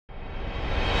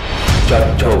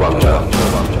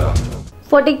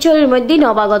ফটিকছড়ির মধ্যে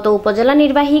নবাগত উপজেলা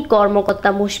নির্বাহী কর্মকর্তা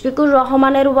মুশফিকুর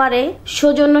রহমানের ওয়ারে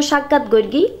সৌজন্য সাক্ষাৎ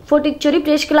গর্গি ফটিকছড়ি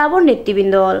প্রেস ক্লাবর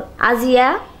নেতৃবৃন্দ আজিয়া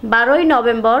 12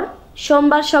 নভেম্বর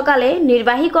সোমবার সকালে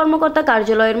নির্বাহী কর্মকর্তা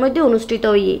কার্যালয়ের মধ্যে অনুষ্ঠিত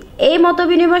হয়ে এই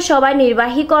মতবিনিময় সভায়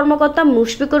নির্বাহী কর্মকর্তা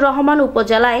মুশফিকুর রহমান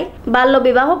উপজেলায়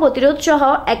বাল্যবিবাহ প্রতিরোধ সহ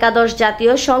একাদশ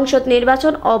জাতীয় সংসদ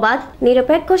নির্বাচন অবাধ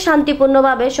নিরপেক্ষ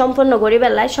শান্তিপূর্ণভাবে সম্পন্ন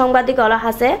করিবেলায় সাংবাদিকরা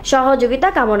হাসে সহযোগিতা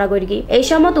কামনা করি। এই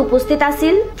সময় উপস্থিত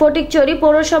আছিল ফটিকছড়ি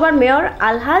পৌরসভার মেয়র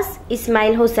আলহাজ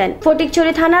ইসমাইল হোসেন,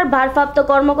 ফটিকছড়ি থানার ভারপ্রাপ্ত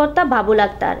কর্মকর্তা বাবুল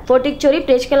আক্তার, ফটিকছড়ি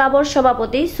প্রেস ক্লাবর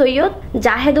সভাপতি সৈয়দ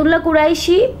জাহেদুল্লাহ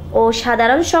কুরাইশি ও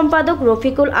সাধারণ সম্পাদক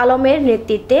রফিকুল আলমের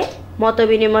নেতৃত্বে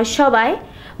মতবিনিময় সভায়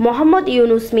মোহাম্মদ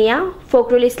ইউনুস মিয়া,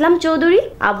 ফখরুল ইসলাম চৌধুরী,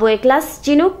 আবু একলাস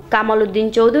চিনুক, কামাল উদ্দিন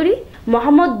চৌধুরী,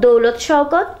 মোহাম্মদ দৌলত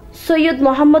শওকত, সৈয়দ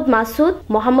মোহাম্মদ মাসুদ,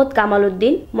 মোহাম্মদ কামাল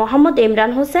উদ্দিন, মোহাম্মদ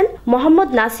ইমরান হোসেন, মোহাম্মদ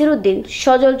নাসির উদ্দিন,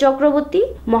 সজল চক্রবর্তী,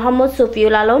 মোহাম্মদ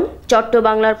সফিউল আলম, চট্ট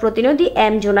বাংলার প্রতিনিধি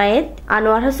এম জুনায়েদ,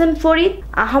 আনোয়ার হোসেন ফরিদ,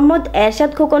 আহমদ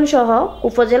এরশাদ খোকন সহ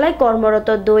উপজেলায় কর্মরত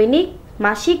দৈনিক,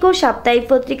 মাসিক ও সাপ্তাহিক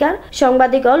পত্রিকার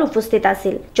সাংবাদিকগণ উপস্থিত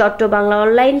আছিল। চট্ট বাংলা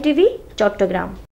অনলাইন টিভি, চট্টগ্রাম।